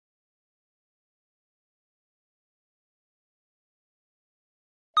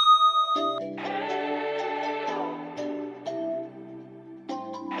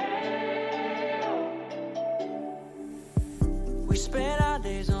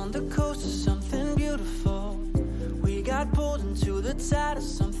the tide of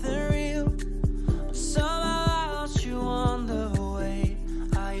something real. But somehow I lost you on the way.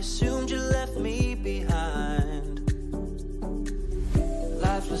 I assumed you left me behind.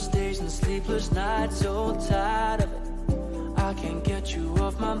 Lifeless days and sleepless nights, so tired of it. I can't get you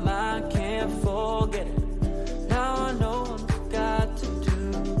off my mind, can't forget it. Now I know what I've got to do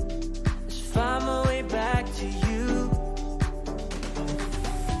is find my way back to you.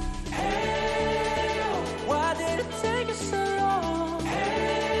 Hey, why did it take us so long?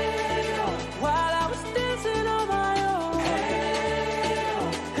 Hey, while I was dancing on my own. Hey,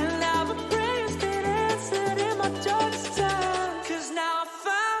 and now my prayers been answered in my darkest time. 'Cause now I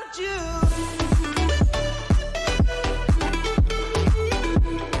found you.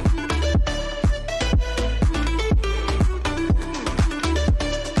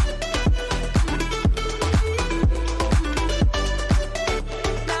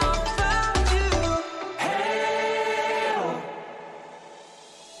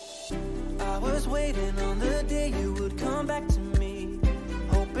 Waiting on the day you would come back to me,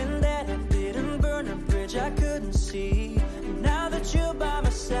 hoping that I didn't burn a bridge I couldn't see. And now that you're by my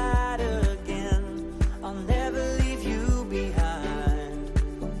side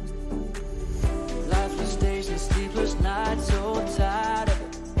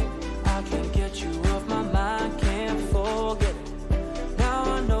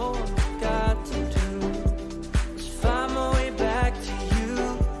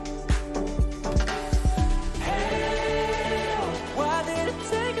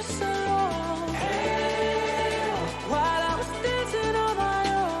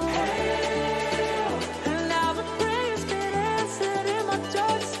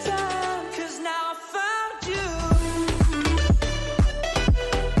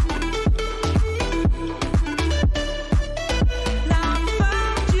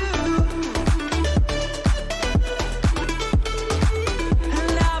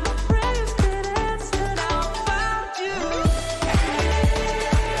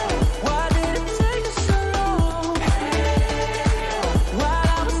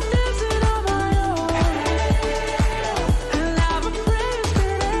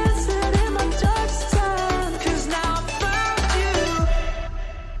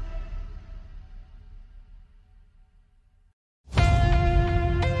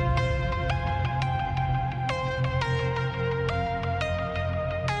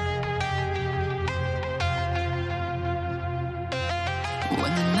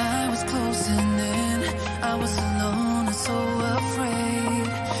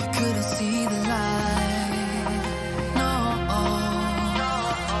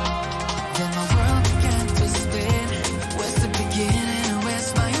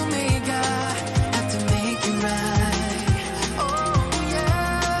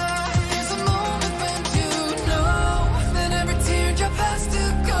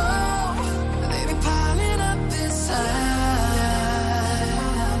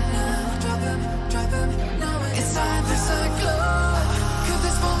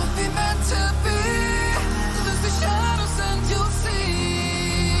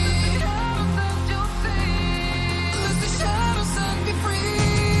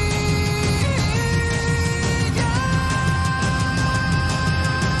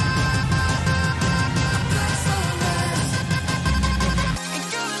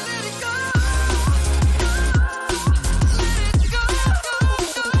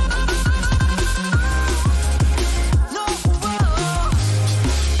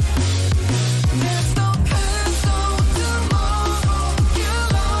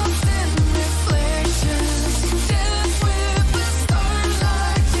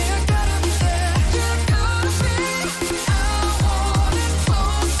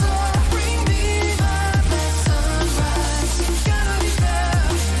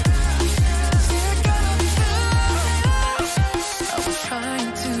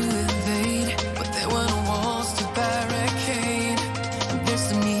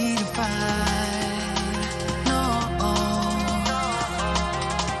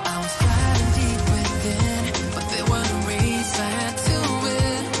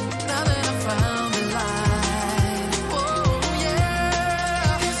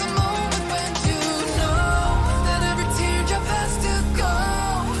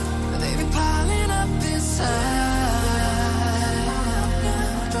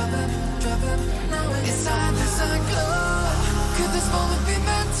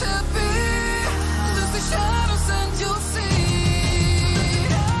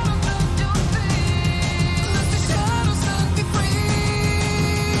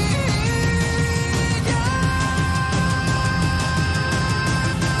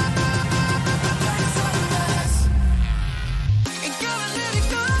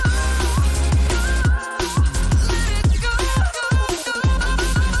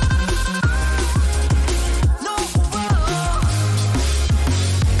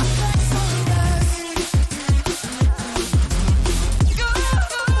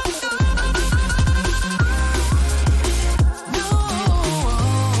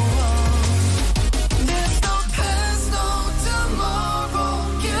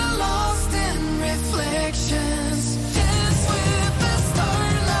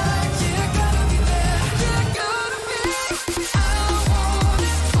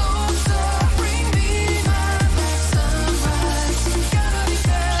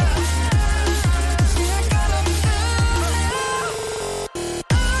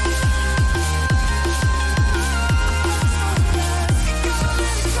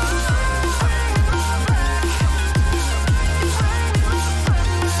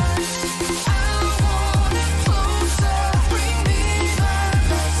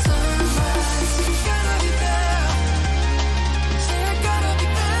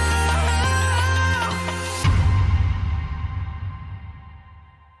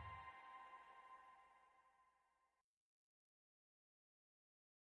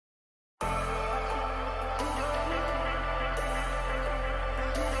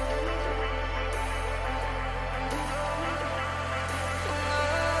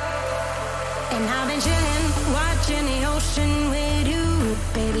And I've been chilling, watching the ocean with you.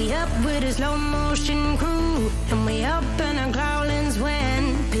 Baby, up with a slow motion crew. And we up in our growlings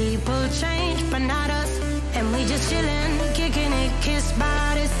when people change, but not us. And we just chilling, kicking it, kissed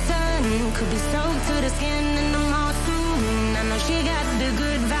by the sun. Could be soaked to the skin in the mall soon. I know she got the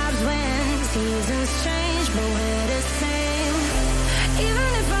good vibes when seasons change, but we're the same. Even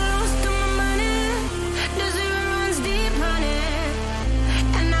if I lost all my money, the zero runs deep, honey.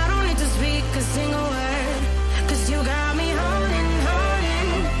 And I don't need to speak a single word, 'cause you got me holding, holding.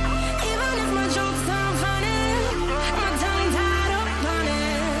 Even if my jokes sound funny, my tongue tied up on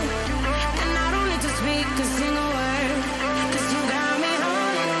it. And I don't need to speak a single word, 'cause you got me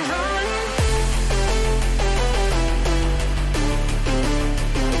holding, holding.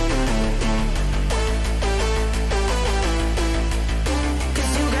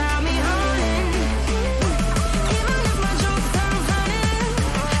 'Cause you got me holding. Even if my jokes sound funny,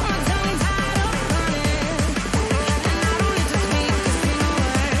 my tongue tied up on it. And I don't need to speak a single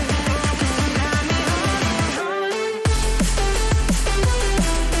word, 'cause you got me holding, holding.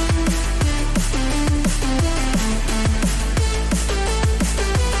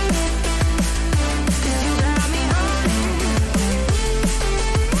 'Cause you got me holding.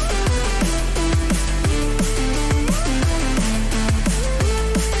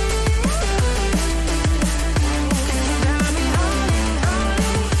 Got me holding,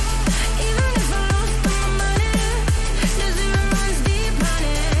 holding. Even if I lost all my money, the zero runs deep,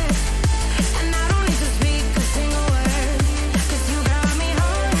 honey. And I don't need to speak a single word, 'cause you got me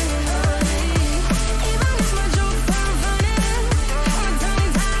holding, holding. Even if my jokes sound funny, my tongue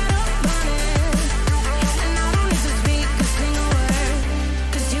tied up on it. And I don't need to speak a single word,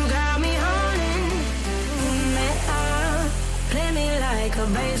 'cause you got me holding. Me up, play me like a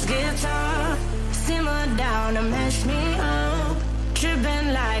bass guitar. Simmer down and mash me up. Tripping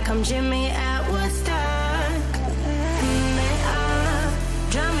like I'm Jimmy at Woodstock. Me up,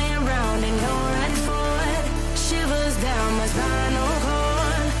 drumming round in your red Ford. Shivers down my spinal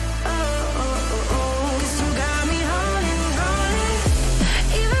cord. Oh, oh, oh, oh. 'Cause you got me holding, holding.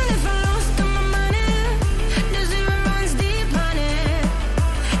 Even if I lost all my money, the zero runs deep, honey.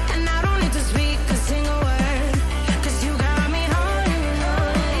 And I don't need to speak a single word, 'cause you got me holding,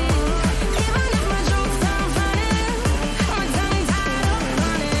 holding. Even if my jokes sound funny, my tongue tied up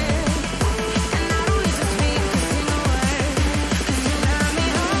on it. And I don't need to speak a single word, 'cause you got me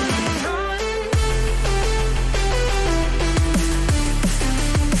holding, holding.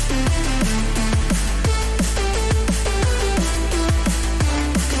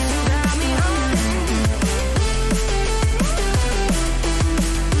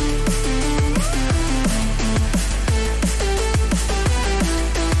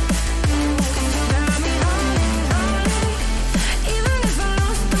 'Cause you got me holding, holding. Even if I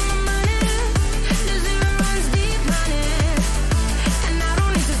lost all my money, the zero runs deep, honey. And I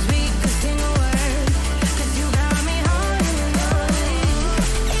don't need to speak a single word, 'cause you got me holding, holding.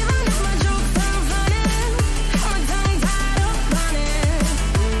 Even if my jokes sound funny, my tongue tied up on it.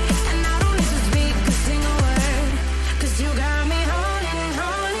 And I don't need to speak a single word, 'cause you got me holding,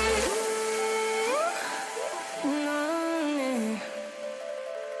 holding.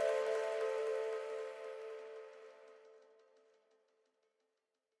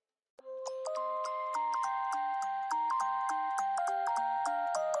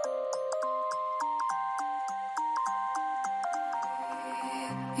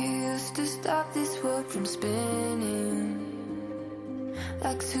 You used to stop this world from spinning.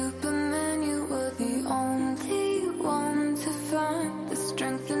 Like Superman, you were the only one to find the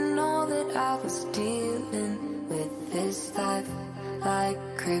strength in all that I was dealing with this life, like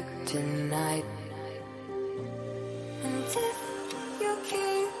kryptonite. And if you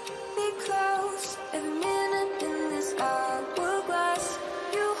keep